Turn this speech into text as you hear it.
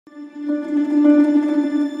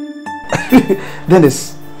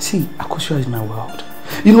Dennis, see, Akosua is my world.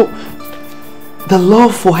 You know, the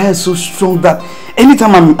love for her is so strong that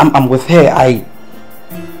anytime I'm with her,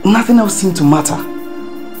 nothing else seems to matter.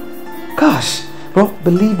 Gosh, bro,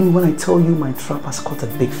 believe me when I tell you my trap has caught a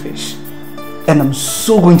big fish. And I'm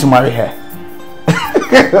so going to marry her.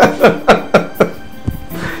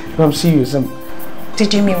 I'm serious.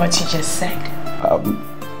 Did you mean what you just said?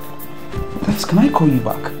 Dennis, can I call you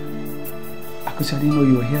back? Because I didn't know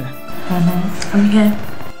you were here. I'm here.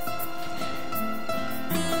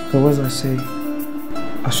 The words I say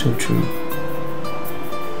are so true.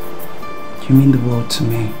 You mean the world to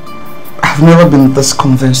me. I've never been this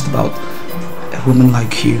convinced about a woman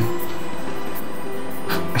like you.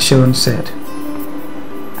 As Sharon said,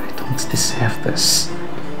 I don't deserve this.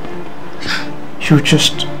 You're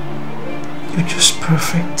just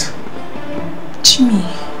perfect. Jimmy,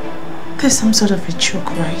 there's some sort of a joke,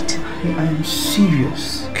 right? I am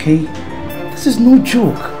serious, okay? This is no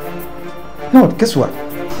joke. No, guess what?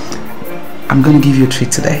 I'm gonna give you a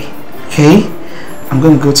treat today, okay? I'm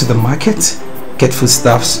gonna go to the market, get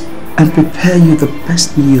foodstuffs, and prepare you the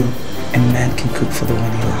best meal a man can cook for the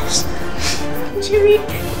one he loves. Jimmy,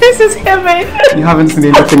 this is heaven. You haven't seen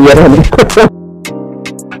anything yet, honey.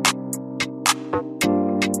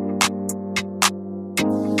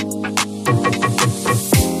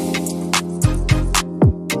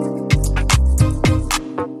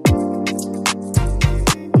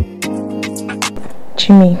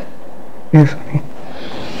 Jimmy. Yes, honey.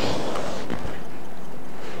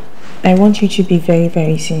 I want you to be very,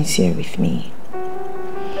 very sincere with me.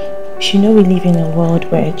 You know we live in a world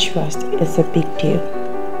where trust is a big deal.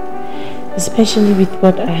 Especially with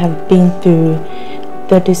what I have been through,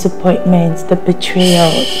 the disappointments, the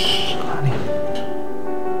betrayals.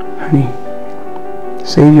 Honey,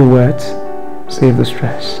 save your words, save the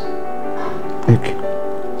stress. Look,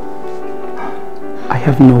 I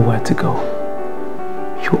have nowhere to go.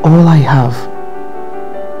 You're all I have.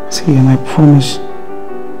 See, and I promise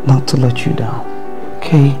not to let you down,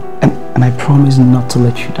 okay? And I promise not to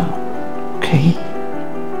let you down, okay?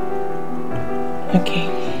 Okay.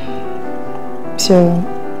 So,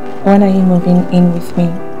 when are you moving in with me?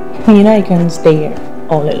 You know I can't stay here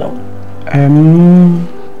all alone.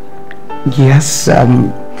 Yes,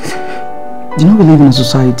 you know we live in a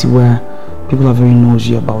society where people are very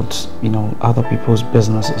nosy about, you know, other people's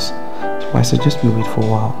businesses. So I suggest we wait for a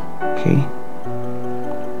while, okay?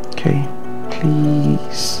 Okay,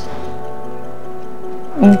 please.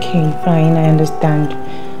 Okay, fine, I understand.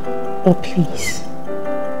 But please,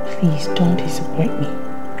 please don't disappoint me.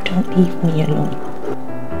 Don't leave me alone.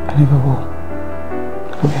 I never will.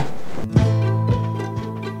 Okay.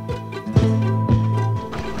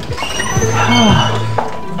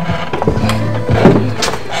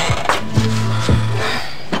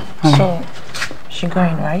 So, she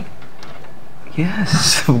going, right?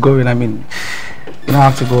 Yes, I'm going. I mean, you don't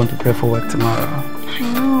have to go and prepare for work tomorrow. I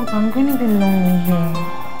know, but I'm going to be lonely here.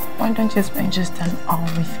 Why don't you spend just an hour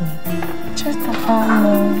with me? Just an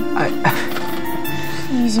hour more.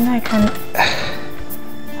 Please, you know I can't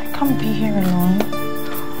be here alone.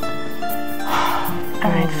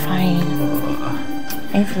 Alright, fine.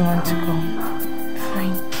 If you want to go,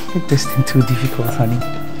 fine. Make this thing too difficult, honey.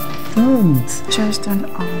 Don't. Just an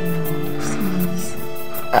hour more, please.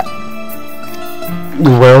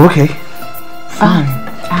 Well, okay. Fine.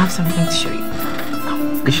 I have something to show you.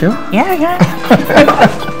 You sure? Yeah.